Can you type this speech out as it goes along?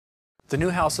The new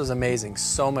house is amazing,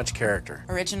 so much character.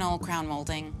 Original crown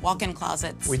molding, walk-in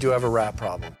closets. We do have a rat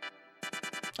problem.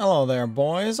 Hello there,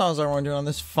 boys. How's everyone doing on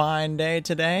this fine day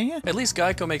today? At least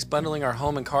Geico makes bundling our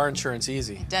home and car insurance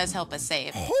easy. It does help us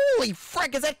save. Holy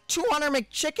frick, is that 200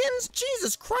 McChickens?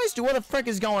 Jesus Christ, dude, what the frick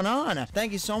is going on?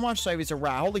 Thank you so much, Swavy a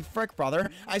rat. Holy frick, brother.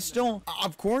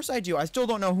 Of course I do. I still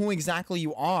don't know who exactly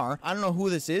you are. I don't know who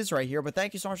this is right here, but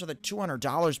thank you so much for the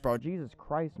 $200, bro. Jesus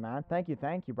Christ, man. Thank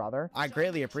you, brother. I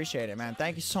greatly appreciate it, man.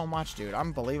 Thank you so much, dude.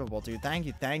 Unbelievable, dude. Thank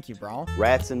you, bro.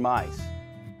 Rats and mice.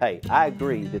 Hey, I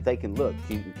agree that they can look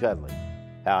cute and cuddly.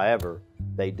 However,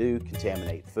 they do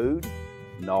contaminate food,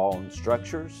 gnaw on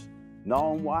structures,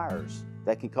 gnaw on wires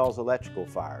that can cause electrical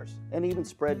fires, and even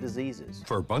spread diseases.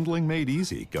 For bundling made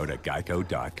easy, go to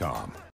geico.com.